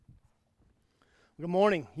Good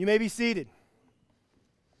morning. You may be seated.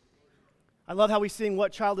 I love how we sing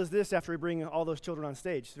 "What Child Is This" after we bring all those children on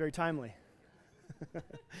stage. It's very timely.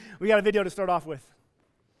 We got a video to start off with.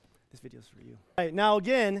 This video's for you. All right, now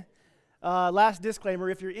again, last disclaimer,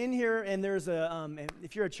 if you're in here and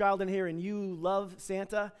if you're a child in here and you love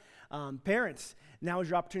Santa, parents, now is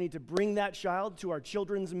your opportunity to bring that child to our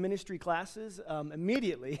children's ministry classes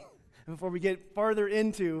immediately. Before we get farther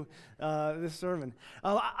into this sermon,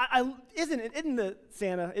 isn't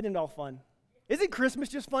it all fun? Isn't Christmas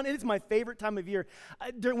just fun? It is my favorite time of year.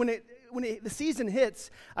 When the season hits,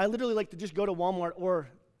 I literally like to just go to Walmart or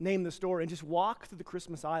name the store and just walk through the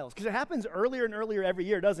Christmas aisles because it happens earlier and earlier every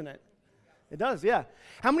year, doesn't it? It does, yeah.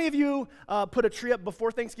 How many of you put a tree up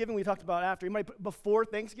before Thanksgiving? We talked about after. You might put before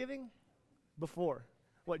Thanksgiving? Before.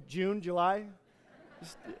 What, June, July?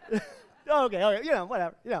 Okay,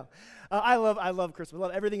 whatever, I love Christmas. I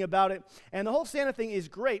love everything about it. And the whole Santa thing is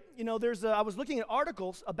great. You know, I was looking at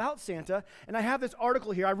articles about Santa, and I have this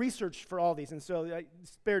article here. I researched for all these, and so I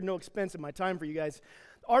spared no expense in my time for you guys.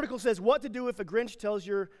 The article says, what to do if a Grinch tells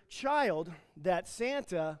your child that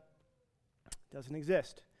Santa doesn't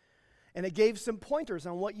exist. And it gave some pointers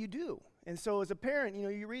on what you do. And so as a parent,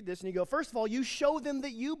 you read this and you go, first of all, you show them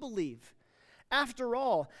that you believe. After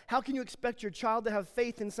all, how can you expect your child to have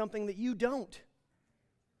faith in something that you don't?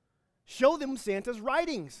 Show them Santa's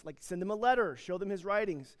writings, like send them a letter, show them his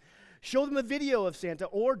writings. Show them a video of Santa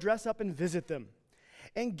or dress up and visit them.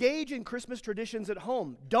 Engage in Christmas traditions at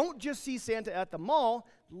home. Don't just see Santa at the mall,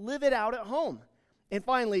 live it out at home. And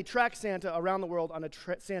finally, track Santa around the world on a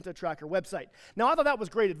Santa tracker website. Now, I thought that was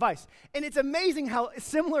great advice. And it's amazing how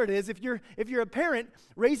similar it is if you're a parent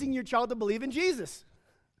raising your child to believe in Jesus.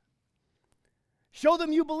 Show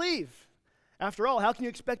them you believe. After all, how can you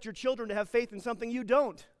expect your children to have faith in something you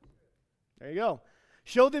don't? There you go.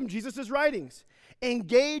 Show them Jesus' writings.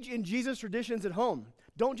 Engage in Jesus traditions at home.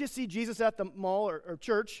 Don't just see Jesus at the mall or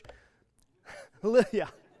church. Yeah.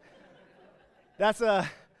 That's an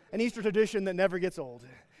Easter tradition that never gets old.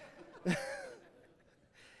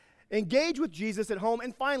 Engage with Jesus at home.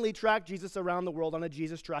 And finally, track Jesus around the world on a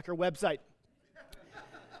Jesus Tracker website.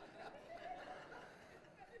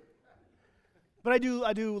 But I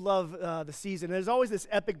do love the season. There's always this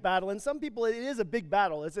epic battle, and some people, it is a big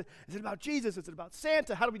battle. Is it about Jesus? Is it about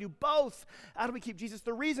Santa? How do we do both? How do we keep Jesus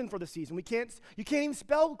the reason for the season? You can't even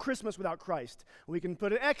spell Christmas without Christ. We can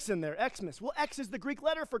put an X in there, Xmas. Well, X is the Greek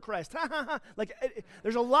letter for Christ. Ha, ha, ha.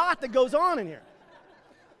 There's a lot that goes on in here.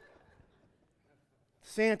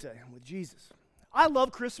 Santa with Jesus. I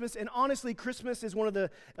love Christmas, and honestly, Christmas is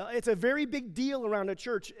it's a very big deal around a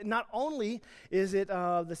church. Not only is it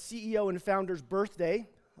the CEO and founder's birthday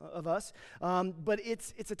of us, but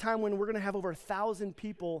it's a time when we're going to have over 1,000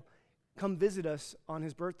 people come visit us on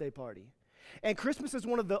his birthday party. And Christmas is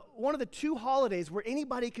one of the two holidays where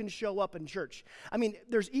anybody can show up in church. I mean,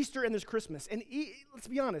 there's Easter and there's Christmas, and let's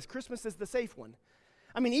be honest, Christmas is the safe one.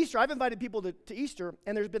 I mean, Easter, I've invited people to Easter,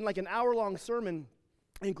 and there's been like an hour-long sermon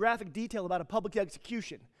in graphic detail about a public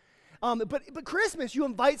execution. But Christmas, you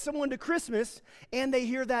invite someone to Christmas, and they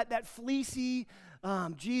hear that fleecy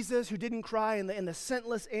Jesus who didn't cry and the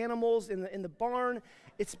scentless animals in the barn.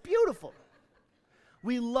 It's beautiful.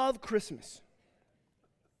 We love Christmas.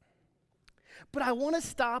 But I want to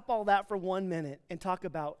stop all that for 1 minute and talk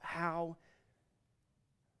about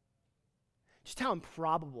just how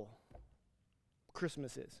improbable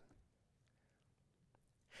Christmas is.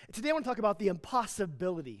 Today I want to talk about the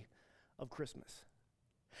impossibility of Christmas.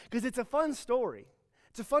 Because it's a fun story.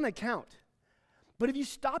 It's a fun account. But if you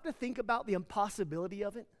stop to think about the impossibility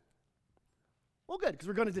of it, well, good, because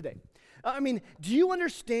we're going to today. Do you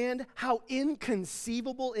understand how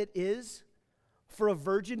inconceivable it is for a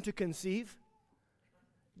virgin to conceive?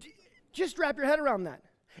 Just wrap your head around that.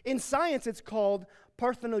 In science, it's called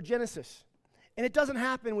parthenogenesis. And it doesn't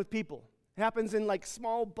happen with people. It happens in like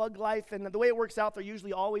small bug life, and the way it works out, they're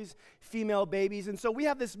usually always female babies. And so we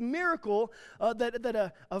have this miracle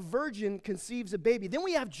that a virgin conceives a baby. Then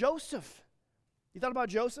we have Joseph. You thought about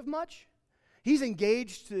Joseph much? He's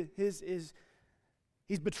engaged to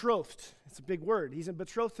he's betrothed. It's a big word. He's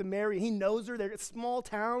betrothed to Mary. He knows her. They're in a small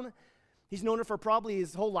town. He's known her for probably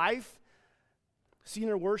his whole life. Seen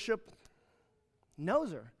her worship.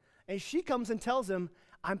 Knows her. And she comes and tells him,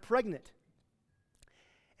 I'm pregnant.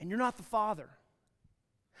 And you're not the father.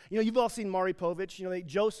 You've all seen Maury Povich,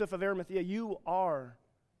 Joseph of Arimathea, you are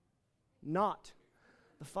not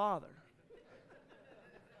the father.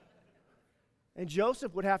 And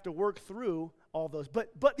Joseph would have to work through all those. But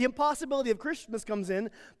the impossibility of Christmas comes in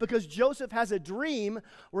because Joseph has a dream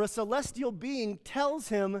where a celestial being tells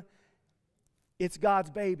him it's God's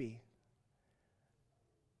baby.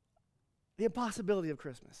 The impossibility of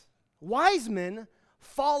Christmas. Wise men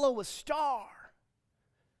follow a star.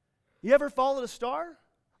 You ever followed a star?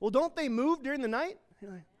 Well, don't they move during the night? You're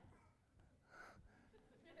like,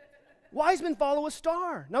 wise men follow a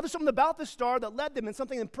star. Now, there's something about the star that led them, and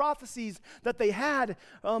something in prophecies that they had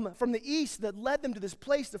from the east that led them to this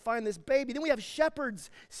place to find this baby. Then we have shepherds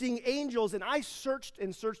seeing angels, and I searched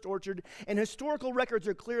and searched Orchard, and historical records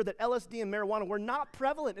are clear that LSD and marijuana were not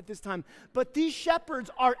prevalent at this time. But these shepherds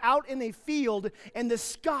are out in a field, and the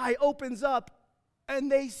sky opens up,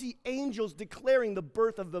 and they see angels declaring the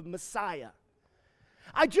birth of the Messiah.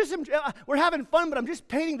 We're having fun, but I'm just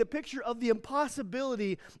painting the picture of the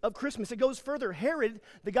impossibility of Christmas. It goes further. Herod,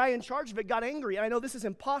 the guy in charge of it, got angry. And I know this is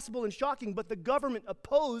impossible and shocking, but the government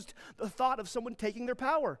opposed the thought of someone taking their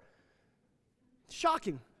power.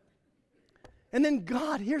 Shocking. And then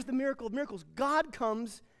God, here's the miracle of miracles. God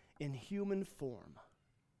comes in human form.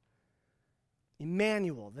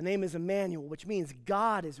 Emmanuel, the name is Emmanuel, which means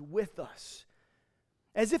God is with us.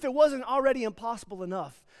 As if it wasn't already impossible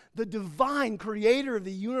enough, the divine creator of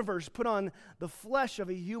the universe put on the flesh of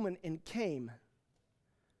a human and came.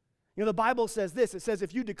 You know, the Bible says this. It says,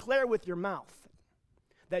 if you declare with your mouth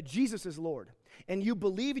that Jesus is Lord, and you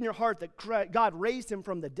believe in your heart that God raised him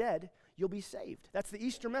from the dead, you'll be saved. That's the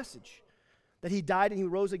Easter message, that he died and he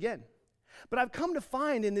rose again. But I've come to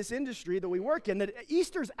find in this industry that we work in that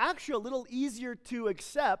Easter's actually a little easier to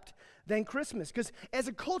accept than Christmas. Because as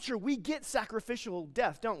a culture, we get sacrificial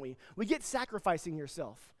death, don't we? We get sacrificing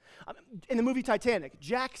yourself. In the movie Titanic,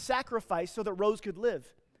 Jack sacrificed so that Rose could live,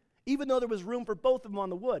 even though there was room for both of them on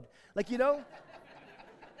the wood. Like, you know?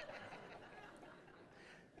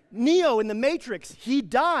 Neo in The Matrix, he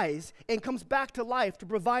dies and comes back to life to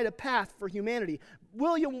provide a path for humanity.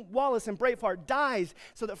 William Wallace in Braveheart dies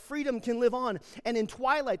so that freedom can live on. And in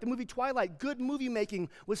Twilight, the movie Twilight, good movie making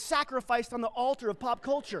was sacrificed on the altar of pop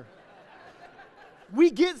culture.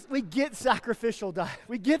 We get sacrificial die.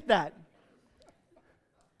 We get that.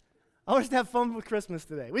 I want us to have fun with Christmas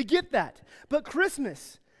today. We get that. But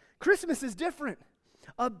Christmas is different.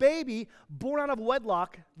 A baby born out of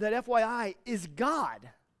wedlock that, FYI, is God.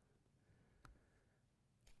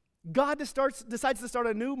 God decides to start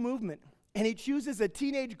a new movement, and he chooses a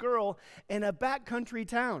teenage girl in a backcountry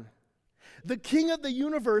town. The king of the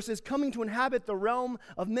universe is coming to inhabit the realm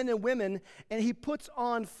of men and women, and he puts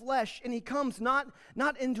on flesh, and he comes not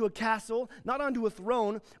into a castle, not onto a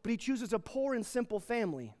throne, but he chooses a poor and simple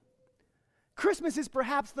family. Christmas is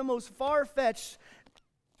perhaps the most far-fetched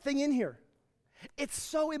thing in here. It's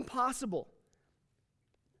so impossible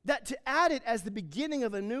that to add it as the beginning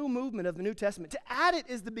of a new movement of the New Testament, to add it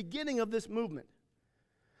is the beginning of this movement,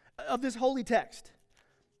 of this holy text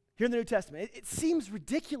here in the New Testament, it seems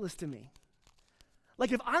ridiculous to me.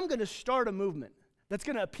 Like, if I'm going to start a movement that's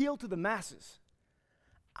going to appeal to the masses,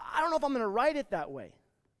 I don't know if I'm going to write it that way.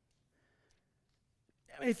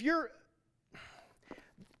 I mean, if you're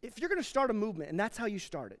going to start a movement and that's how you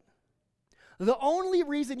start it, the only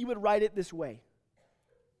reason you would write it this way,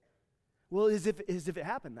 well, is if it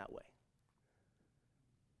happened that way.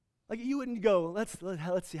 Like, you wouldn't go, let's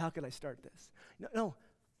see, how can I start this? No,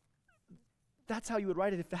 that's how you would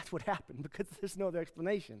write it if that's what happened, because there's no other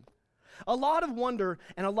explanation. A lot of wonder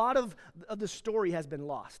and a lot of the story has been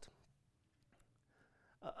lost.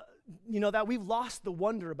 That we've lost the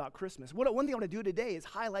wonder about Christmas. One thing I want to do today is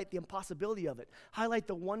highlight the impossibility of it, highlight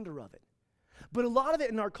the wonder of it. But a lot of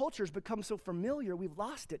it in our culture has become so familiar, we've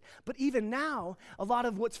lost it. But even now, a lot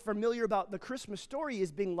of what's familiar about the Christmas story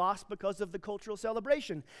is being lost because of the cultural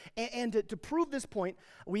celebration. And to prove this point,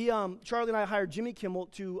 Charlie and I hired Jimmy Kimmel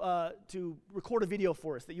to record a video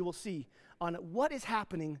for us that you will see on what is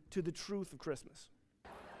happening to the truth of Christmas.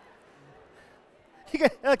 Okay,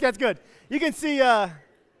 that's good. You can see...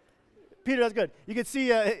 Peter, that's good. You can see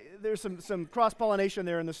there's some cross-pollination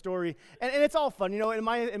there in the story, and it's all fun. You know, in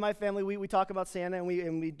my family, we talk about Santa, and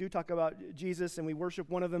we do talk about Jesus, and we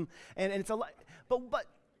worship one of them, and it's a lot.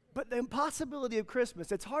 But the impossibility of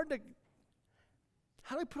Christmas, it's hard to.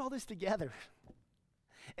 How do we put all this together?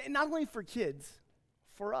 And not only for kids,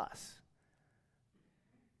 for us.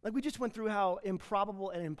 Like, we just went through how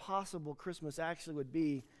improbable and impossible Christmas actually would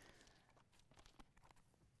be.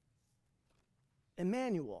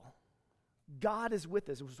 Emmanuel. God is with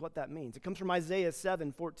us, which is what that means. It comes from Isaiah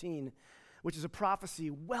 7:14, which is a prophecy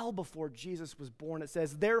well before Jesus was born. It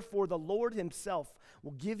says, "Therefore the Lord himself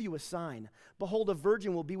will give you a sign. Behold, a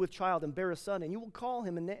virgin will be with child and bear a son, and you will call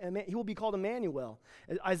him, he will be called Emmanuel."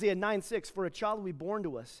 Isaiah 9:6, "For a child will be born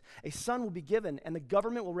to us, a son will be given, and the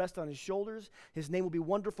government will rest on his shoulders. His name will be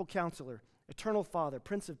Wonderful Counselor, Eternal Father,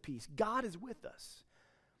 Prince of Peace." God is with us.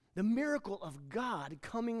 The miracle of God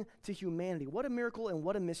coming to humanity. What a miracle and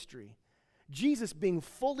what a mystery. Jesus being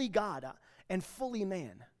fully God and fully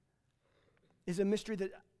man is a mystery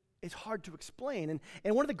that is hard to explain.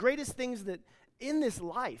 And one of the greatest things that in this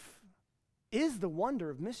life is the wonder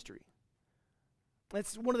of mystery.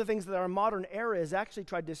 That's one of the things that our modern era has actually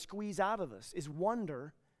tried to squeeze out of us, is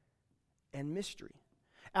wonder and mystery.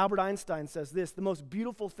 Albert Einstein says this: the most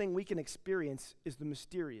beautiful thing we can experience is the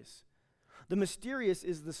mysterious. The mysterious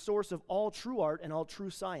is the source of all true art and all true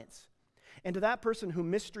science. And to that person whom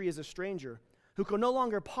mystery is a stranger, who can no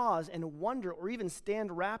longer pause and wonder or even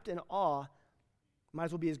stand wrapped in awe, might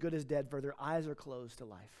as well be as good as dead, for their eyes are closed to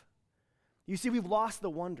life. You see, we've lost the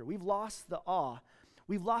wonder. We've lost the awe.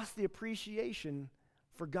 We've lost the appreciation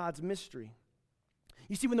for God's mystery.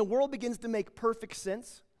 You see, when the world begins to make perfect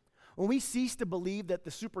sense, when we cease to believe that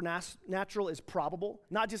the supernatural is probable,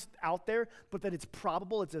 not just out there, but that it's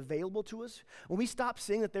probable, it's available to us, when we stop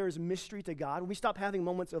seeing that there is mystery to God, when we stop having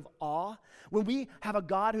moments of awe, when we have a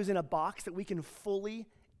God who's in a box that we can fully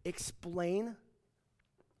explain,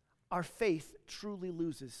 our faith truly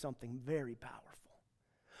loses something very powerful.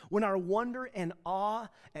 When our wonder and awe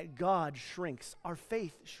at God shrinks, our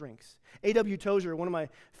faith shrinks. A.W. Tozer, one of my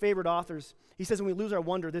favorite authors, he says when we lose our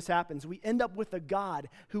wonder, this happens. We end up with a God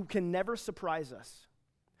who can never surprise us,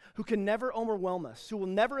 who can never overwhelm us, who will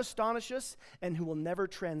never astonish us, and who will never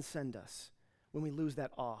transcend us when we lose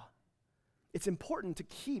that awe. It's important to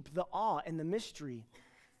keep the awe and the mystery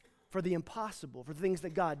for the impossible, for the things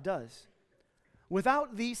that God does.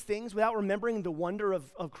 Without these things, without remembering the wonder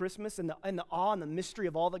of Christmas and the awe and the mystery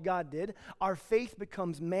of all that God did, our faith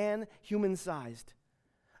becomes human-sized.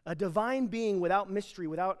 A divine being without mystery,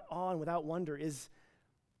 without awe, and without wonder is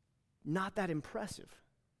not that impressive.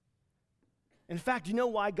 In fact, do you know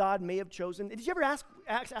why God may have chosen? Did you ever ask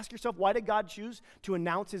yourself, why did God choose to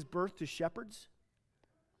announce his birth to shepherds?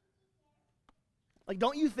 Like,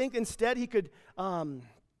 don't you think instead he could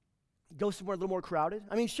go somewhere a little more crowded?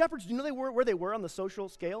 I mean, shepherds, do you know where they were on the social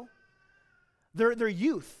scale? They're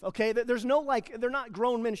youth, okay? There's no, they're not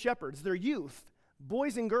grown men shepherds. They're youth,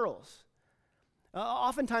 boys and girls.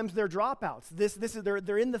 Oftentimes they're dropouts.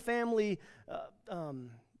 They're in the family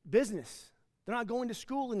business. They're not going to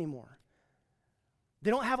school anymore.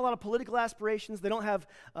 They don't have a lot of political aspirations. They don't have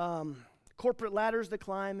corporate ladders to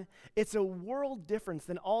climb. It's a world difference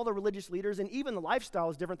than all the religious leaders, and even the lifestyle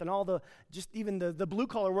is different than all the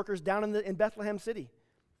blue-collar workers down in Bethlehem City.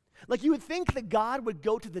 Like, you would think that God would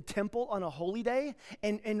go to the temple on a holy day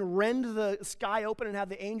and rend the sky open and have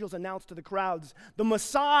the angels announce to the crowds, the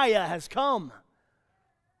Messiah has come.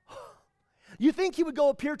 You think he would go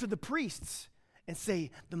appear to the priests and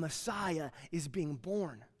say, the Messiah is being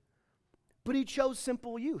born. But he chose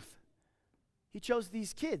simple youth. He chose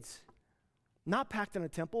these kids, not packed in a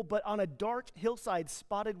temple, but on a dark hillside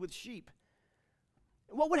spotted with sheep.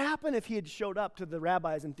 What would happen if he had showed up to the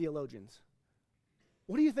rabbis and theologians?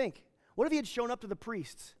 What do you think? What if he had shown up to the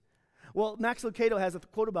priests? Well, Max Lucado has a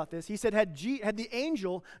quote about this. He said, had the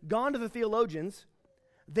angel gone to the theologians,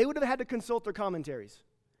 they would have had to consult their commentaries.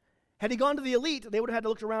 Had he gone to the elite, they would have had to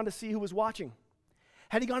look around to see who was watching.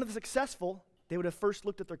 Had he gone to the successful, they would have first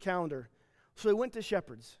looked at their calendar. So he went to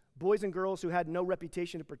shepherds, boys and girls who had no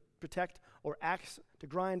reputation to protect or axe to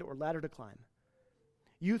grind or ladder to climb.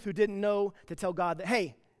 Youth who didn't know to tell God that,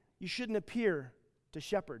 hey, you shouldn't appear to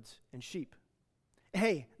shepherds and sheep.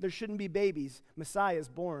 Hey, there shouldn't be babies. Messiah is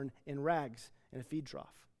born in rags in a feed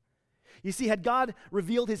trough. You see, had God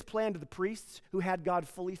revealed his plan to the priests who had God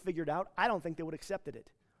fully figured out, I don't think they would have accepted it.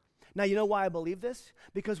 Now, you know why I believe this?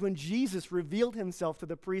 Because when Jesus revealed himself to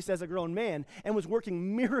the priests as a grown man and was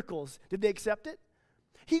working miracles, did they accept it?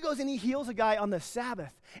 He goes and he heals a guy on the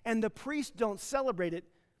Sabbath, and the priests don't celebrate it.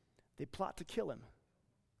 They plot to kill him.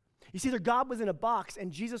 You see, their God was in a box,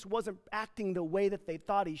 and Jesus wasn't acting the way that they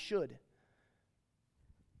thought he should.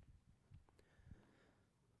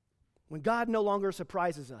 When God no longer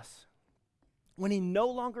surprises us, when he no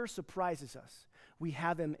longer surprises us, we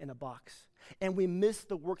have him in a box, and we miss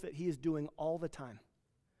the work that he is doing all the time.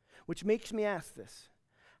 Which makes me ask this: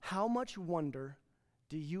 how much wonder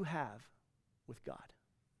do you have with God?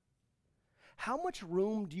 How much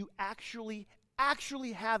room do you actually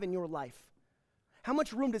have in your life? How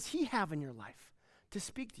much room does he have in your life to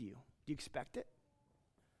speak to you? Do you expect it?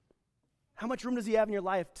 How much room does he have in your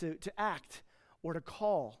life to act or to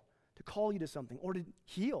call you to something, or to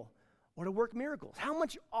heal, or to work miracles? How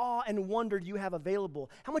much awe and wonder do you have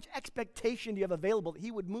available? How much expectation do you have available that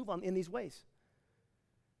he would move on in these ways?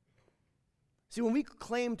 See, when we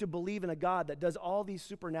claim to believe in a God that does all these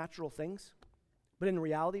supernatural things, but in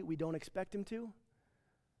reality we don't expect him to,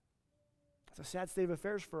 it's a sad state of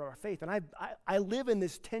affairs for our faith. And I live in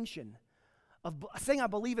this tension of saying I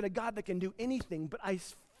believe in a God that can do anything, but I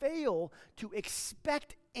fail to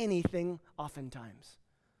expect anything oftentimes.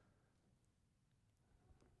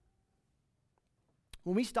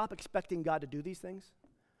 When we stop expecting God to do these things,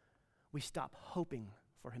 we stop hoping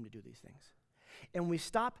for him to do these things. And when we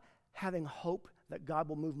stop having hope that God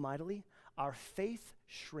will move mightily, our faith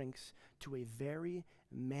shrinks to a very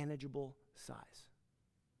manageable size.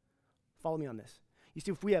 Follow me on this. You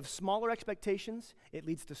see, if we have smaller expectations, it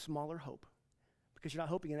leads to smaller hope because you're not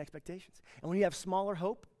hoping in expectations. And when you have smaller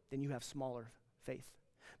hope, then you have smaller faith.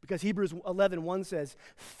 Because Hebrews 11:1 says,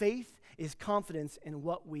 faith is confidence in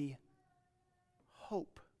what we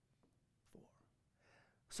hope for.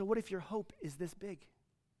 So what if your hope is this big?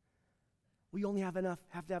 We only have to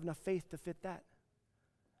have enough faith to fit that.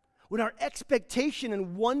 When our expectation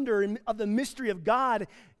and wonder of the mystery of God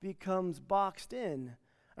becomes boxed in,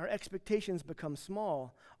 our expectations become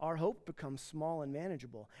small, our hope becomes small and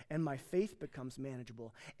manageable, and my faith becomes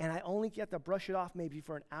manageable. And I only get to brush it off maybe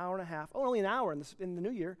for an hour and a half, only an hour in the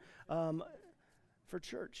new year for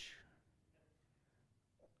church.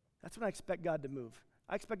 That's when I expect God to move.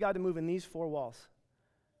 I expect God to move in these four walls.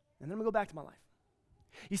 And then I'm going to go back to my life.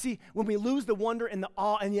 You see, when we lose the wonder and the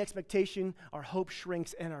awe and the expectation, our hope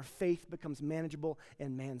shrinks and our faith becomes manageable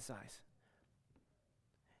and man-size.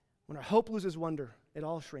 When our hope loses wonder, it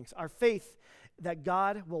all shrinks. Our faith that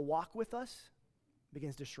God will walk with us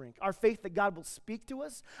begins to shrink. Our faith that God will speak to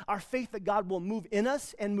us, our faith that God will move in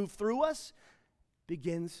us and move through us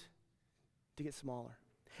begins to get smaller.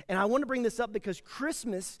 And I want to bring this up because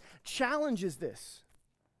Christmas challenges this.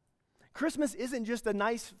 Christmas isn't just a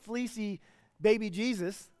nice, fleecy baby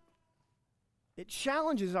Jesus. It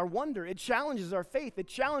challenges our wonder. It challenges our faith. It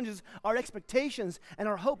challenges our expectations and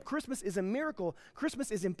our hope. Christmas is a miracle.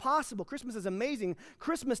 Christmas is impossible. Christmas is amazing.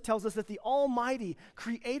 Christmas tells us that the Almighty,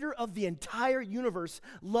 creator of the entire universe,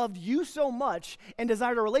 loved you so much and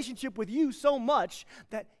desired a relationship with you so much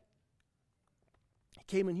that he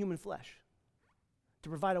came in human flesh to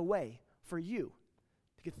provide a way for you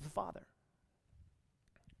to get to the Father.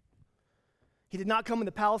 He did not come in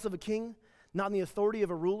the palace of a king, not in the authority of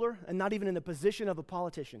a ruler, and not even in the position of a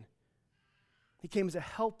politician. He came as a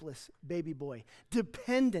helpless baby boy,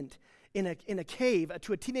 dependent in a cave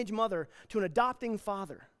to a teenage mother, to an adopting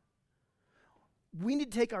father. We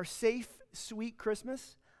need to take our safe, sweet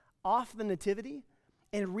Christmas off the nativity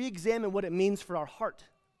and re-examine what it means for our heart.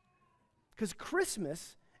 Because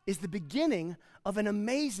Christmas is the beginning of an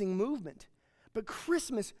amazing movement. But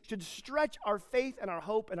Christmas should stretch our faith and our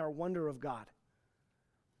hope and our wonder of God.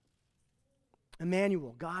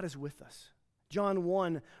 Emmanuel, God is with us. John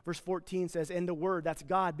 1, verse 14 says, and the Word, that's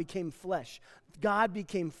God, became flesh. God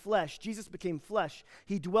became flesh. Jesus became flesh.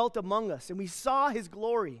 He dwelt among us, and we saw his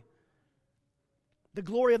glory. The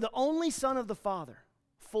glory of the only Son of the Father,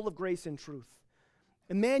 full of grace and truth.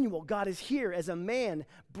 Emmanuel, God is here as a man,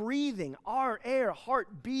 breathing our air,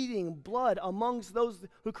 heart beating, blood amongst those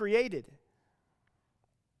who created.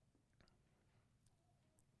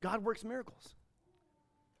 God works miracles.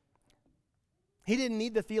 He didn't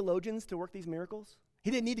need the theologians to work these miracles. He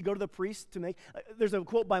didn't need to go to the priest to make. There's a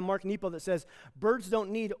quote by Mark Nepo that says, birds don't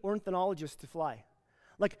need ornithologists to fly.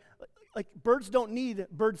 Like birds don't need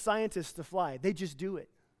bird scientists to fly. They just do it.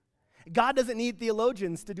 God doesn't need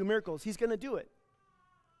theologians to do miracles. He's going to do it.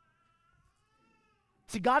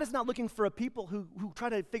 See, God is not looking for a people who try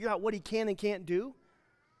to figure out what he can and can't do.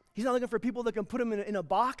 He's not looking for people that can put him in a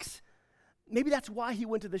box. Maybe that's why he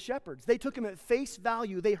went to the shepherds. They took him at face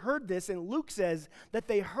value. They heard this, and Luke says that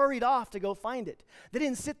they hurried off to go find it. They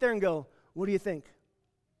didn't sit there and go, what do you think?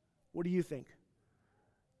 What do you think?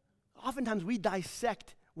 Oftentimes we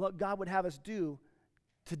dissect what God would have us do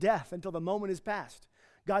to death until the moment is past.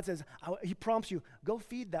 God says, he prompts you, go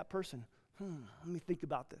feed that person. Let me think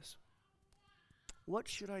about this. What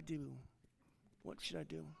should I do? What should I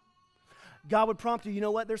do? God would prompt you, you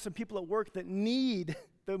know what? There's some people at work that need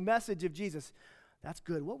the message of Jesus. That's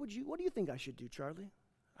good. What do you think I should do, Charlie?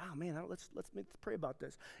 Oh man, let's pray about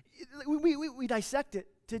this. We dissect it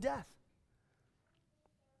to death.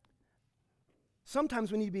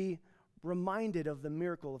 Sometimes we need to be reminded of the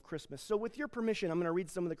miracle of Christmas. So with your permission, I'm going to read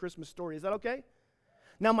some of the Christmas story. Is that okay?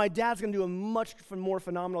 Now my dad's going to do a much more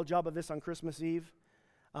phenomenal job of this on Christmas Eve.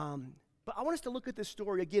 But I want us to look at this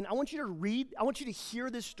story again. I want you to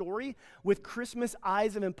hear this story with Christmas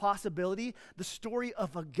eyes of impossibility, the story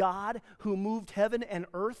of a God who moved heaven and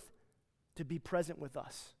earth to be present with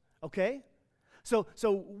us, okay? So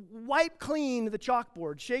wipe clean the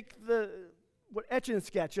chalkboard, shake etch and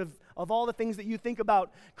sketch of all the things that you think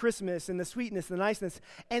about Christmas and the sweetness and the niceness,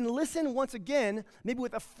 and listen once again, maybe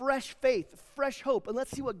with a fresh faith, fresh hope, and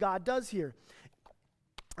let's see what God does here.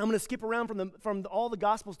 I'm going to skip around from all the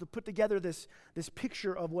Gospels to put together this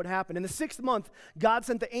picture of what happened. In the 6th month, God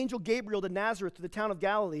sent the angel Gabriel to Nazareth, to the town of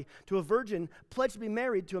Galilee, to a virgin pledged to be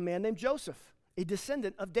married to a man named Joseph, a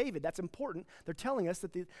descendant of David. That's important. They're telling us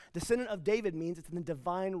that the descendant of David means it's in the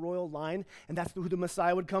divine royal line, and that's who the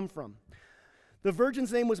Messiah would come from. The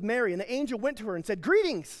virgin's name was Mary, and the angel went to her and said,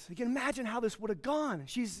 "Greetings." You can imagine how this would have gone.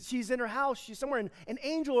 She's in her house. She's somewhere, and an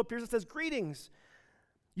angel appears and says, "Greetings.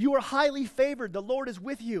 You are highly favored. The Lord is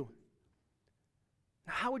with you."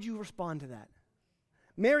 Now, how would you respond to that?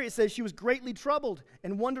 Mary, it says, she was greatly troubled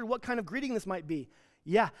and wondered what kind of greeting this might be.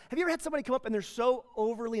 Yeah. Have you ever had somebody come up and they're so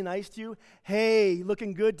overly nice to you? "Hey,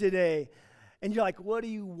 looking good today." And you're like, "What do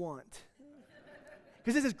you want?"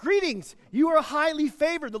 Because it says, "Greetings. You are highly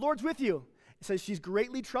favored. The Lord's with you." It says she's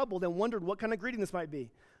greatly troubled and wondered what kind of greeting this might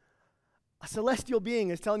be. A celestial being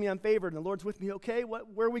is telling me I'm favored and the Lord's with me. Okay,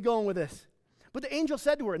 where are we going with this? But the angel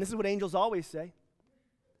said to her, and this is what angels always say,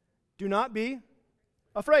 "Do not be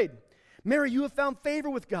afraid. Mary, you have found favor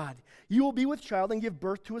with God. You will be with child and give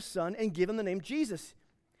birth to a son and give him the name Jesus.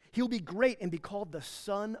 He will be great and be called the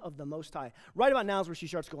Son of the Most High." Right about now is where she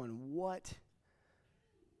starts going, "What?"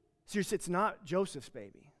 Seriously, it's not Joseph's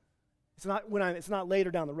baby. It's not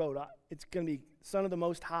later down the road. It's going to be Son of the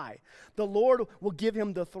Most High. The Lord will give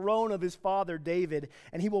him the throne of his father David,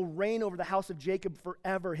 and he will reign over the house of Jacob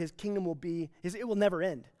forever. His kingdom it will never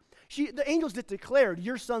end. The angels just declared,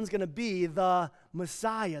 your son's going to be the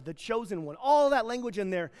Messiah, the chosen one. All that language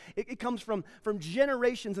in there, it comes from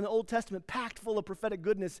generations in the Old Testament, packed full of prophetic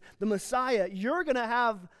goodness. The Messiah, you're going to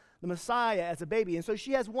have the Messiah as a baby. And so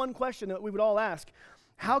she has one question that we would all ask.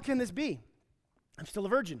 How can this be? I'm still a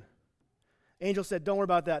virgin. Angel said, "Don't worry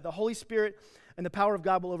about that. The Holy Spirit and the power of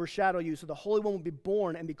God will overshadow you, so the Holy One will be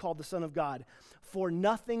born and be called the Son of God. For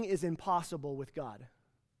nothing is impossible with God."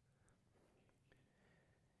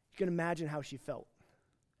 You can imagine how she felt.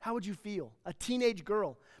 How would you feel? A teenage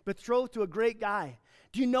girl, betrothed to a great guy.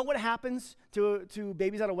 Do you know what happens to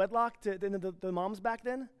babies out of wedlock, to the moms back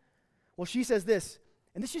then? Well, she says this,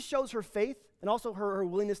 and this just shows her faith and also her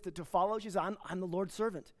willingness to follow. She says, I'm the Lord's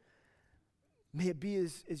servant. May it be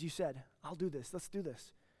as you said. I'll do this. Let's do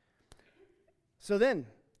this. So then,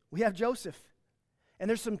 we have Joseph. And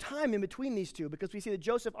there's some time in between these two because we see that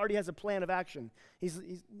Joseph already has a plan of action. He's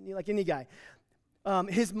like any guy.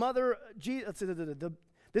 His mother,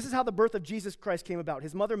 this is how the birth of Jesus Christ came about.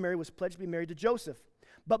 His mother, Mary, was pledged to be married to Joseph.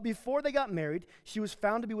 But before they got married, she was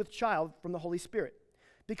found to be with child from the Holy Spirit.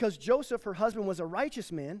 Because Joseph, her husband, was a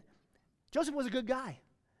righteous man, Joseph was a good guy.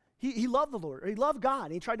 He loved the Lord, or he loved God,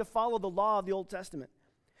 and he tried to follow the law of the Old Testament.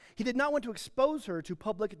 He did not want to expose her to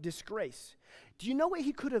public disgrace. Do you know what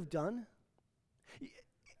he could have done?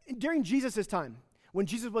 During Jesus' time, when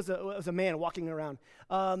Jesus was a man walking around,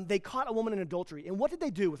 they caught a woman in adultery. And what did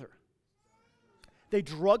they do with her? They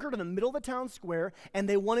drug her to the middle of the town square, and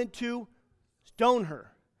they wanted to stone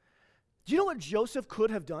her. Do you know what Joseph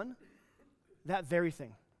could have done? That very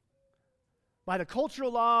thing. By the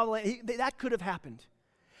cultural law, that could have happened.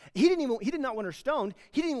 He did not want her stoned.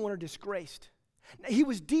 He didn't even want her disgraced. He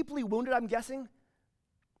was deeply wounded, I'm guessing,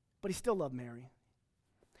 but he still loved Mary.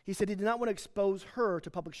 He said he did not want to expose her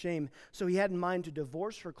to public shame, so he had in mind to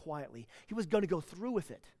divorce her quietly. He was going to go through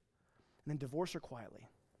with it and then divorce her quietly.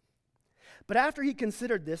 But after he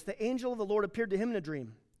considered this, the angel of the Lord appeared to him in a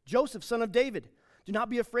dream. "Joseph, son of David, do not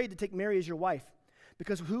be afraid to take Mary as your wife,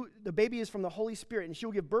 because the baby is from the Holy Spirit, and she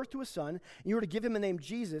will give birth to a son, and you are to give him the name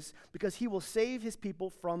Jesus, because he will save his people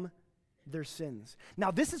from their sins."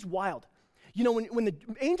 Now, this is wild. You know, when the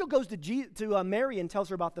angel goes to Mary and tells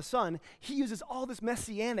her about the son, he uses all this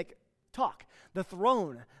messianic talk. The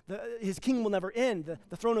throne, his kingdom will never end,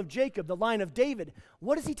 the throne of Jacob, the line of David.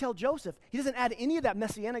 What does he tell Joseph? He doesn't add any of that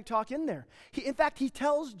messianic talk in there. In fact, he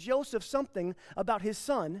tells Joseph something about his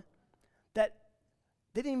son that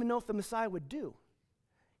they didn't even know if the Messiah would do.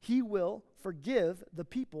 He will forgive the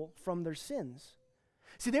people from their sins.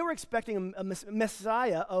 See, they were expecting a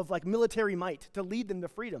Messiah of like military might to lead them to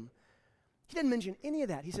freedom. He didn't mention any of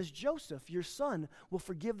that. He says, "Joseph, your son, will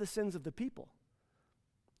forgive the sins of the people."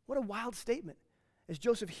 What a wild statement. As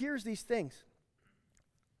Joseph hears these things,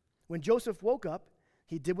 when Joseph woke up,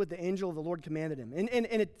 he did what the angel of the Lord commanded him. And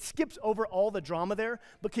it skips over all the drama there,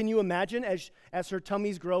 but can you imagine as her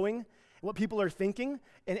tummy's growing, what people are thinking,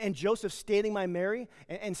 and Joseph standing by Mary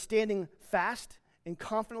and standing fast and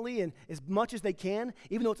confidently and as much as they can,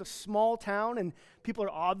 even though it's a small town and people are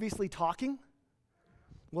obviously talking?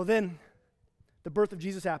 Well, then the birth of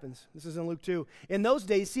Jesus happens. This is in Luke 2. In those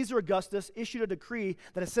days, Caesar Augustus issued a decree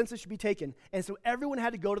that a census should be taken, and so everyone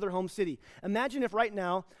had to go to their home city. Imagine if right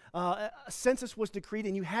now a census was decreed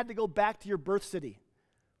and you had to go back to your birth city.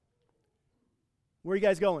 Where are you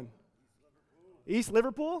guys going? East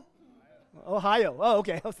Liverpool? Ohio. Oh,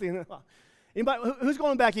 okay. I was thinking, anybody, who's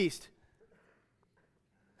going back east?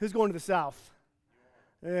 Who's going to the south?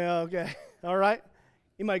 Yeah, okay. All right.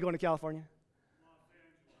 Anybody going to California?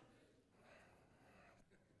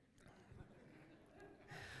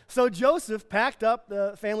 So Joseph packed up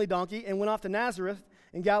the family donkey and went off to Nazareth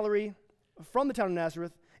in Galilee, from the town of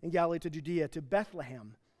Nazareth in Galilee to Judea, to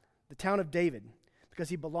Bethlehem, the town of David, because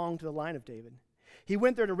he belonged to the line of David. He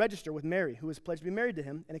went there to register with Mary, who was pledged to be married to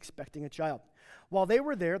him and expecting a child. While they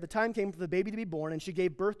were there, the time came for the baby to be born, and she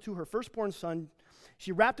gave birth to her firstborn son.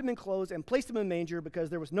 She wrapped him in clothes and placed him in a manger because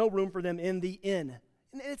there was no room for them in the inn.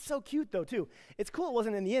 And it's so cute, though, too. It's cool it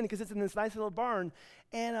wasn't in the inn because it's in this nice little barn,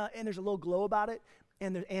 and there's a little glow about it,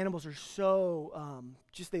 and the animals are so,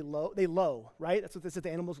 they low, right? That's what they said,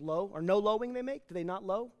 the animals low. Or no lowing they make? Do they not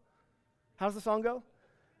low? How does the song go?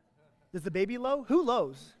 Does the baby low? Who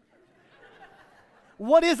lows?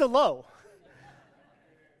 What is a low?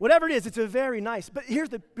 Whatever it is, it's a very nice. But here's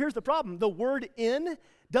the problem. The word inn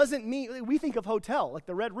doesn't mean, we think of hotel, like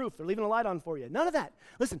the red roof. They're leaving a light on for you. None of that.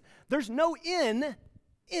 Listen, there's no inn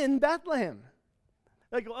in Bethlehem.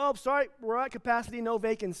 Like, oh, sorry, we're at capacity, no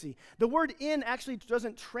vacancy. The word inn actually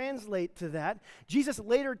doesn't translate to that. Jesus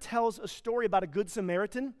later tells a story about a good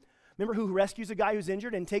Samaritan. Remember, who rescues a guy who's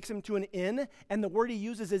injured and takes him to an inn? And the word he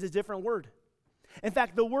uses is a different word. In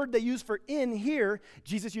fact, the word they use for inn here,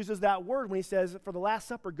 Jesus uses that word when he says, for the Last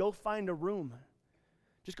Supper, go find a room.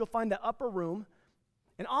 Just go find the upper room.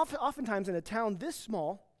 And oftentimes in a town this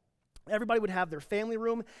small, everybody would have their family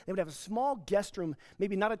room. They would have a small guest room,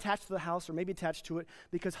 maybe not attached to the house or maybe attached to it,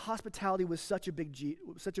 because hospitality was such a big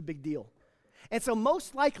deal. And so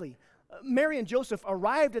most likely, Mary and Joseph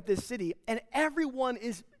arrived at this city, and everyone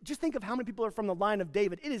is, just think of how many people are from the line of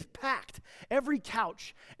David. It is packed. Every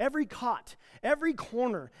couch, every cot, every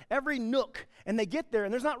corner, every nook. And they get there,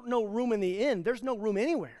 and there's no room in the inn. There's no room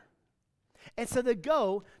anywhere. And so they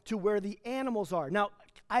go to where the animals are. Now,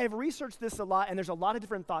 I have researched this a lot, and there's a lot of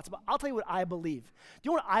different thoughts, but I'll tell you what I believe. Do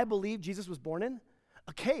you know what I believe Jesus was born in?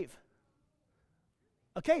 A cave.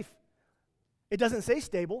 A cave. It doesn't say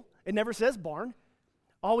stable. It never says barn.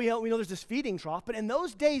 All we know there's this feeding trough, but in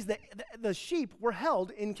those days, the sheep were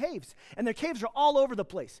held in caves, and their caves are all over the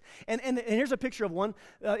place. And here's a picture of one.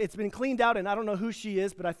 It's been cleaned out, and I don't know who she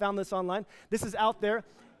is, but I found this online. This is out there.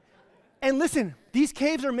 And listen, these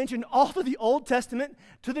caves are mentioned all through the Old Testament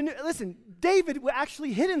to the New. Listen, David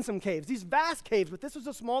actually hid in some caves, these vast caves, but this was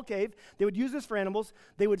a small cave. They would use this for animals.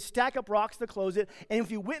 They would stack up rocks to close it. And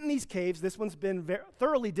if you went in these caves, this one's been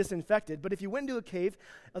thoroughly disinfected, but if you went into a cave,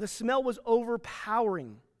 the smell was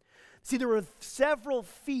overpowering. See, there were several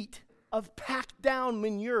feet of packed down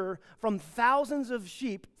manure from thousands of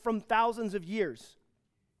sheep from thousands of years.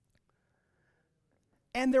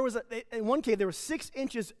 And there was in one cave, there was 6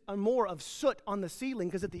 inches or more of soot on the ceiling,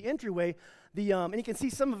 because at the entryway, and you can see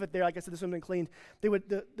some of it there. Like I said, this one had been cleaned.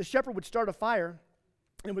 The shepherd would start a fire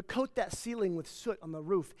and would coat that ceiling with soot on the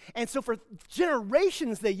roof. And so for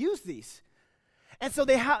generations, they used these. And so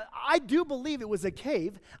I do believe it was a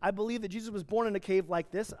cave. I believe that Jesus was born in a cave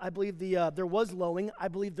like this. I believe there was lowing. I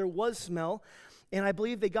believe there was smell. And I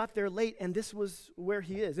believe they got there late, and this was where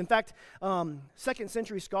he is. In fact, second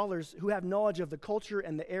century scholars who have knowledge of the culture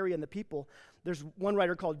and the area and the people, there's one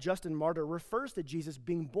writer called Justin Martyr, refers to Jesus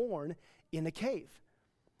being born in a cave.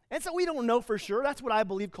 And so we don't know for sure. That's what I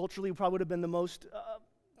believe culturally probably would have been the most,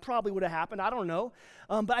 probably would have happened. I don't know.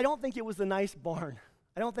 But I don't think it was the nice barn.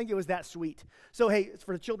 I don't think it was that sweet. So, hey,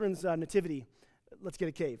 for the children's nativity, let's get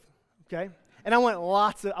a cave, okay? And I want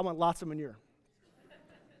lots of manure.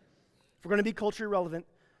 If we're going to be culturally relevant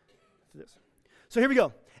to this. So here we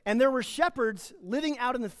go. And there were shepherds living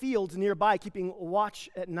out in the fields nearby, keeping watch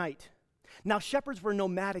at night. Now, shepherds were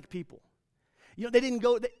nomadic people. You know, they didn't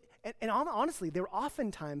go, and honestly, they were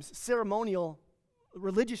oftentimes ceremonial,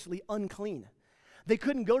 religiously unclean. They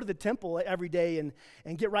couldn't go to the temple every day and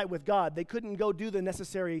get right with God. They couldn't go do the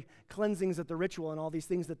necessary cleansings of the ritual and all these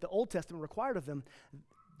things that the Old Testament required of them.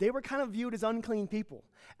 They were kind of viewed as unclean people,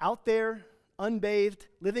 out there, unbathed,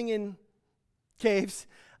 living in caves,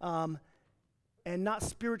 and not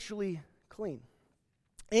spiritually clean.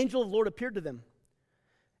 Angel of the Lord appeared to them.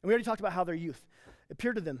 And we already talked about how their youth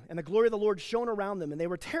appeared to them, and the glory of the Lord shone around them, and they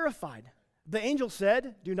were terrified. The angel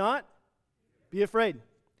said, "Do not be afraid.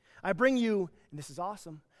 I bring you," and this is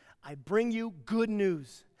awesome, "I bring you good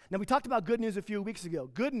news." Now, we talked about good news a few weeks ago.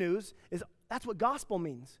 Good news that's what gospel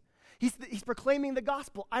means. He's proclaiming the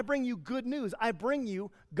gospel. I bring you good news. I bring you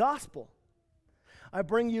gospel. I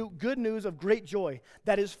bring you good news of great joy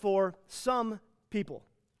that is for some people.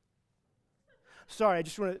 Sorry,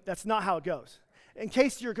 that's not how it goes. In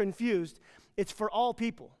case you're confused, it's for all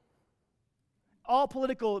people. All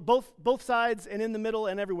political, both sides and in the middle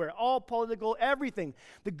and everywhere. All political, everything.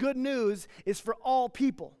 The good news is for all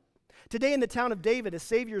people. Today in the town of David, a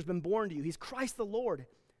Savior has been born to you. He's Christ the Lord.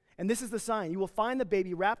 And this is the sign. You will find the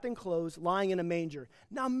baby wrapped in clothes, lying in a manger.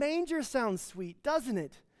 Now, manger sounds sweet, doesn't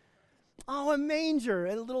it? Oh, a manger,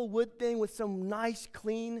 a little wood thing with some nice,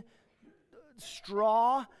 clean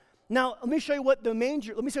straw. Now, let me show you what the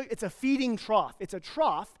manger, it's a feeding trough. It's a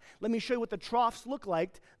trough. Let me show you what the troughs look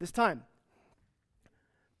like this time.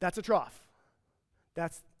 That's a trough.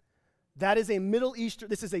 That is a Middle Eastern,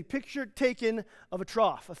 this is a picture taken of a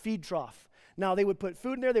trough, a feed trough. Now, they would put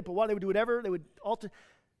food in there, they put water, they would do whatever, they would alter.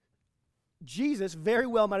 Jesus very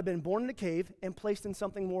well might have been born in a cave and placed in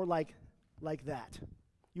something more like that.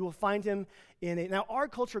 You will find him now our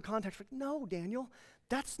cultural context, no, Daniel,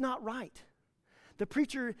 that's not right. The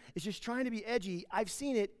preacher is just trying to be edgy. I've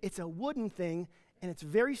seen it. It's a wooden thing, and it's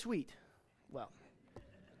very sweet. Well,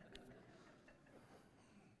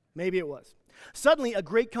 maybe it was. Suddenly, a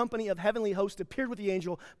great company of heavenly hosts appeared with the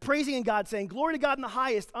angel, praising in God, saying, "Glory to God in the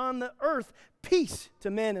highest, on the earth, peace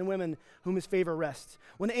to men and women whom his favor rests."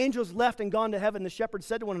 When the angels left and gone to heaven, the shepherds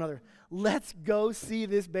said to one another, "Let's go see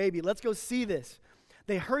this baby. Let's go see this."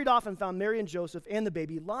 They hurried off and found Mary and Joseph and the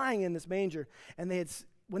baby lying in this manger, and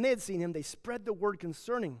when they had seen him, they spread the word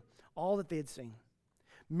concerning all that they had seen.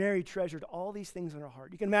 Mary treasured all these things in her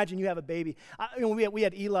heart. You can imagine you have a baby. We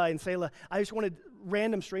had Eli and Selah. I just wanted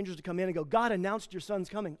random strangers to come in and go, "God announced your son's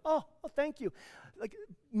coming." Oh, thank you. Like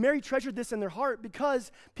Mary treasured this in their heart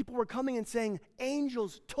because people were coming and saying,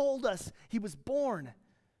 "Angels told us he was born.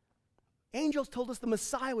 Angels told us the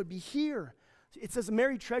Messiah would be here." It says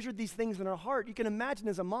Mary treasured these things in her heart. You can imagine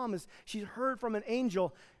as a mom, as she's heard from an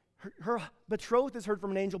angel, her betrothed has heard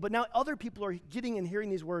from an angel, but now other people are getting and hearing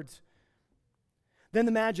these words. Then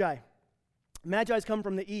the Magi's come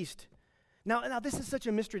from the east. Now this is such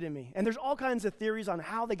a mystery to me. And there's all kinds of theories on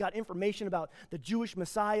how they got information about the Jewish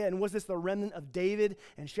Messiah, and was this the remnant of David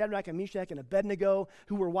and Shadrach and Meshach and Abednego,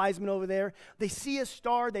 who were wise men over there. They see a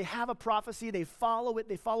star, they have a prophecy, they follow it,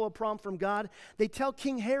 they follow a prompt from God. They tell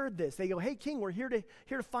King Herod this. They go, "Hey, King, we're here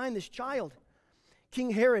to find this child."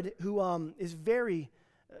 King Herod, who is very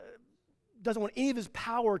doesn't want any of his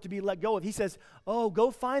power to be let go of. He says, "Oh, go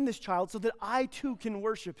find this child so that I too can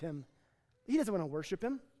worship him." He doesn't want to worship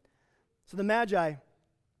him. So the Magi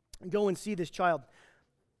go and see this child.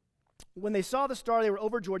 When they saw the star, they were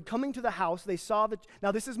overjoyed. Coming to the house, they saw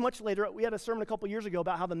now this is much later. We had a sermon a couple years ago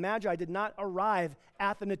about how the Magi did not arrive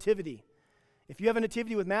at the nativity. If you have a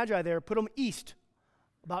nativity with Magi there, put them east,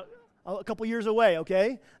 about a couple years away,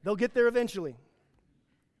 okay? They'll get there eventually.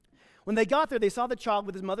 When they got there, they saw the child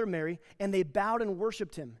with his mother Mary, and they bowed and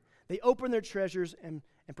worshiped him. They opened their treasures and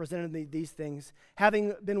presented these things.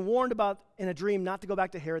 Having been warned about in a dream not to go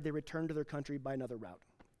back to Herod, they returned to their country by another route.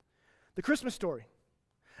 The Christmas story.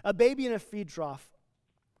 A baby in a feed trough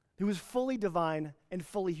who was fully divine and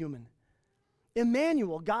fully human.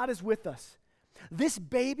 Emmanuel, God is with us. This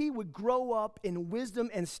baby would grow up in wisdom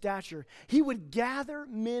and stature. He would gather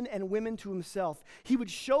men and women to himself. He would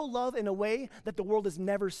show love in a way that the world has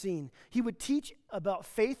never seen. He would teach about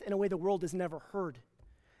faith in a way the world has never heard.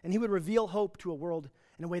 And he would reveal hope to a world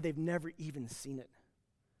in a way they've never even seen it.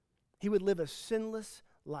 He would live a sinless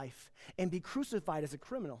life and be crucified as a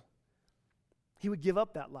criminal. He would give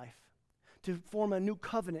up that life to form a new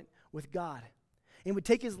covenant with God, and would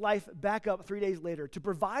take his life back up 3 days later to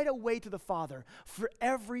provide a way to the Father for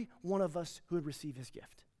every one of us who would receive his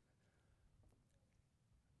gift.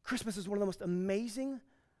 Christmas is one of the most amazing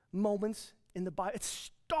moments in the Bible. It's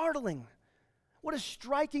startling. What a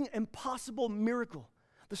striking, impossible miracle.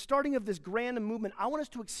 The starting of this grand movement. I want us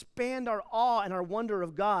to expand our awe and our wonder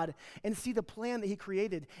of God and see the plan that he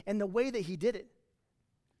created and the way that he did it.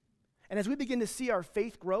 And as we begin to see our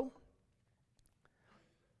faith grow,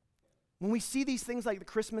 when we see these things like the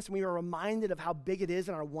Christmas and we are reminded of how big it is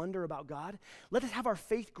and our wonder about God, let us have our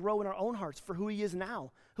faith grow in our own hearts for who he is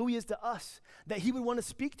now, who he is to us, that he would want to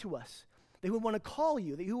speak to us, that he would want to call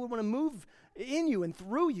you, that he would want to move in you and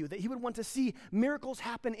through you, that he would want to see miracles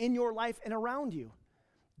happen in your life and around you.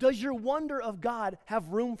 Does your wonder of God have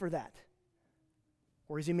room for that?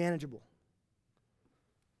 Or is he manageable?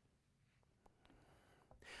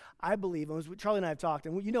 I believe, and Charlie and I have talked,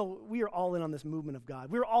 and we are all in on this movement of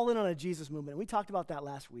God. We're all in on a Jesus movement, and we talked about that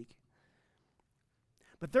last week.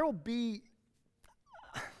 But there will be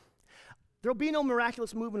no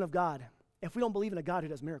miraculous movement of God if we don't believe in a God who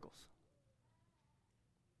does miracles.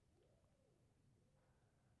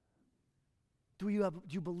 Do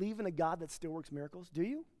you believe in a God that still works miracles? Do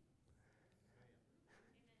you?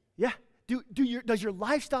 Yeah. Does your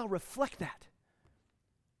lifestyle reflect that?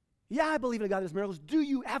 Yeah, I believe in a God that does miracles. Do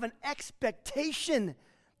you have an expectation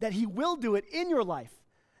that he will do it in your life?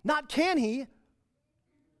 Not can he,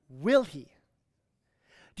 will he?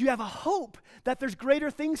 Do you have a hope that there's greater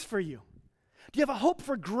things for you? Do you have a hope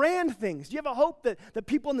for grand things? Do you have a hope that the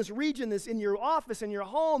people in this region, in your office, in your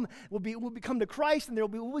home, will become to Christ, and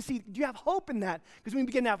we'll see? Do you have hope in that? Because when you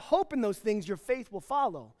begin to have hope in those things, your faith will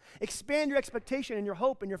follow. Expand your expectation, and your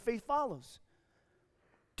hope and your faith follows.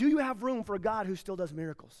 Do you have room for a God who still does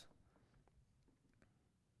miracles?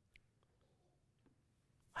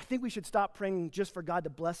 I think we should stop praying just for God to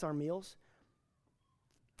bless our meals.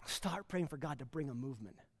 Start praying for God to bring a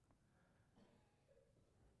movement.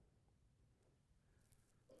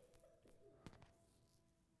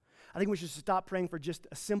 I think we should stop praying for just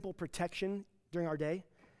a simple protection during our day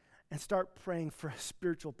and start praying for a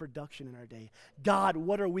spiritual production in our day. God,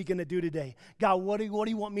 what are we going to do today? God, what do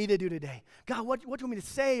you want me to do today? God, what do you want me to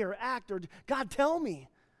say or act? Or God, tell me.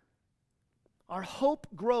 Our hope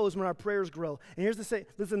grows when our prayers grow. And here's the say,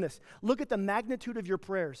 listen to this. Look at the magnitude of your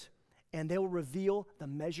prayers, and they will reveal the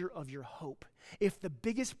measure of your hope. If the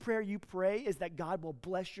biggest prayer you pray is that God will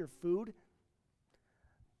bless your food,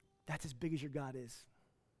 that's as big as your God is.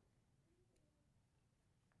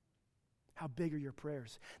 How big are your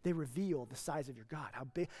prayers? They reveal the size of your God.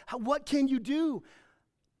 What can you do?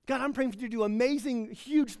 God, I'm praying for you to do amazing,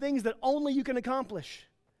 huge things that only you can accomplish.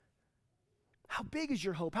 How big is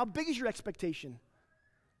your hope? How big is your expectation?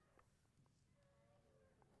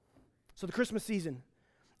 So the Christmas season,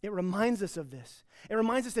 it reminds us of this. It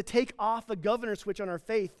reminds us to take off the governor switch on our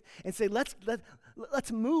faith and say, let's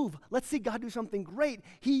move. Let's see God do something great.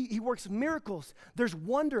 He works miracles. There's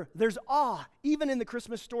wonder. There's awe, even in the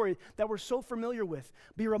Christmas story that we're so familiar with.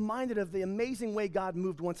 Be reminded of the amazing way God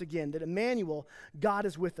moved once again, that Emmanuel, God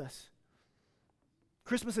is with us.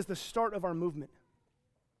 Christmas is the start of our movement.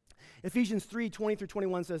 Ephesians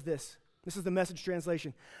 3:20-21 says this. This is the Message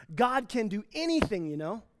translation. God can do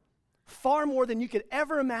anything, far more than you could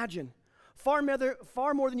ever imagine, far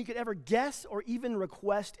more than you could ever guess or even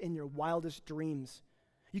request in your wildest dreams.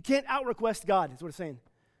 You can't out-request God, is what it's saying.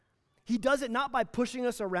 He does it not by pushing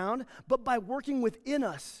us around, but by working within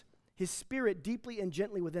us, his Spirit deeply and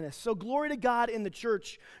gently within us. So glory to God in the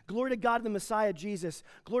church, glory to God in the Messiah Jesus,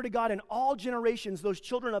 glory to God in all generations, those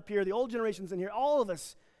children up here, the old generations in here, all of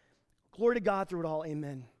us. Glory to God through it all,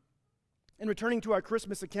 amen. And returning to our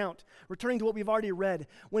Christmas account, returning to what we've already read,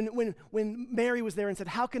 when Mary was there and said,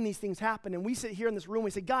 how can these things happen? And we sit here in this room,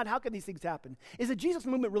 we say, God, how can these things happen? Is the Jesus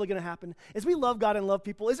movement really going to happen? As we love God and love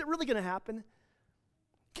people, is it really going to happen?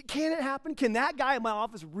 Can it happen? Can that guy in my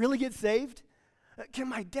office really get saved? Can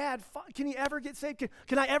my dad, can he ever get saved?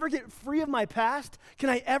 Can I ever get free of my past? Can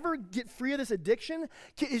I ever get free of this addiction?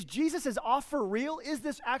 Is Jesus' offer real? Is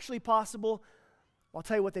this actually possible? I'll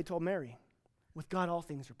tell you what they told Mary. With God, all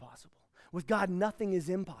things are possible. With God, nothing is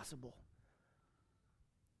impossible.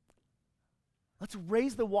 Let's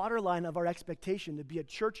raise the waterline of our expectation to be a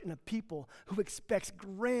church and a people who expects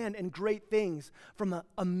grand and great things from an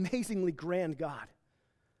amazingly grand God.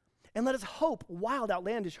 And let us hope wild,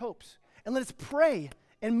 outlandish hopes. And let us pray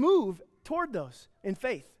and move toward those in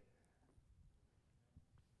faith.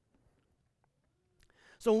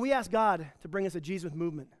 So when we ask God to bring us a Jesus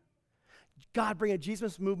movement, God, bring a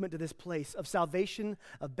Jesus movement to this place of salvation,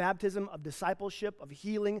 of baptism, of discipleship, of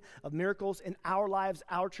healing, of miracles in our lives,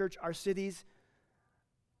 our church, our cities.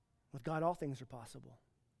 With God, all things are possible.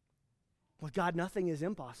 With God, nothing is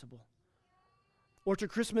impossible. Orchard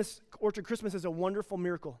Christmas is a wonderful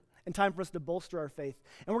miracle and time for us to bolster our faith.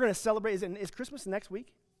 And we're going to celebrate. Is Christmas next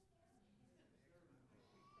week?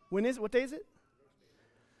 What day is it?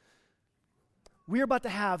 We're about to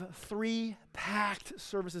have 3 packed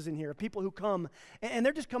services in here, people who come, and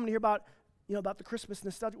they're just coming to hear about the Christmas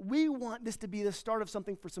nostalgia. We want this to be the start of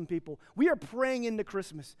something for some people. We are praying into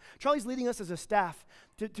Christmas. Charlie's leading us as a staff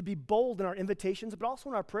to be bold in our invitations, but also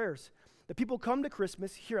in our prayers. That people come to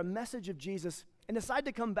Christmas, hear a message of Jesus, and decide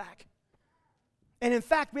to come back. And in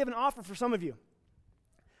fact, we have an offer for some of you.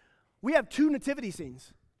 We have 2 nativity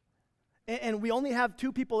scenes, and we only have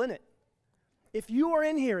 2 people in it. If you are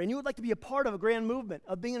in here and you would like to be a part of a grand movement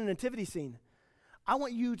of being in a nativity scene, I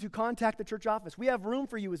want you to contact the church office. We have room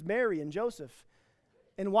for you as Mary and Joseph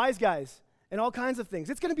and wise guys and all kinds of things.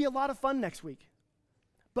 It's going to be a lot of fun next week.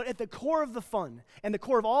 But at the core of the fun and the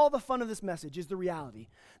core of all the fun of this message is the reality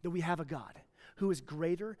that we have a God who is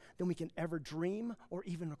greater than we can ever dream or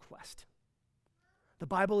even request. The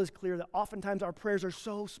Bible is clear that oftentimes our prayers are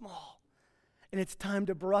so small, and it's time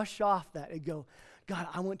to brush off that and go, God,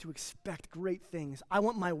 I want to expect great things. I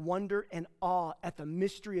want my wonder and awe at the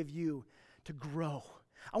mystery of you to grow.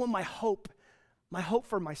 I want my hope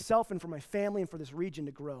for myself and for my family and for this region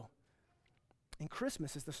to grow. And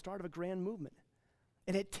Christmas is the start of a grand movement.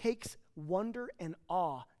 And it takes wonder and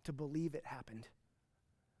awe to believe it happened.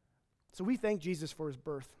 So we thank Jesus for his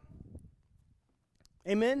birth.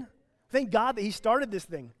 Amen? Thank God that he started this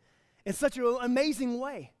thing in such an amazing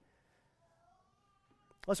way.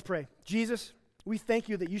 Let's pray. Jesus, we thank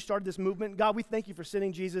you that you started this movement. God, we thank you for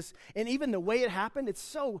sending Jesus. And even the way it happened, it's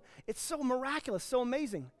so miraculous, so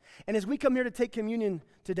amazing. And as we come here to take communion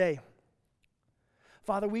today,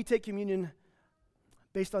 Father, we take communion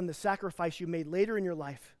based on the sacrifice you made later in your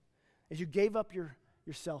life as you gave up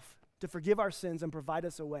yourself to forgive our sins and provide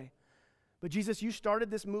us a way. But Jesus, you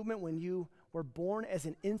started this movement when you were born as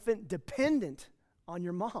an infant dependent on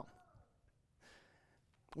your mom.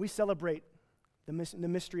 We celebrate the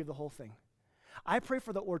mystery of the whole thing. I pray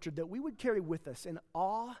for the Orchard that we would carry with us an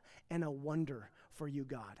awe and a wonder for you,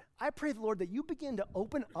 God. I pray, Lord, that you begin to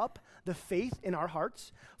open up the faith in our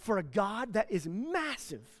hearts for a God that is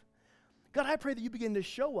massive. God, I pray that you begin to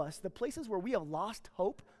show us the places where we have lost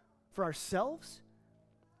hope for ourselves,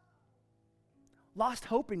 lost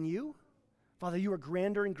hope in you. Father, you are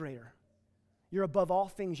grander and greater. You're above all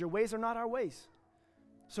things. Your ways are not our ways.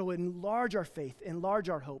 So enlarge our faith, enlarge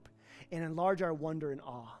our hope, and enlarge our wonder and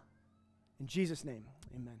awe. In Jesus' name,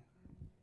 amen.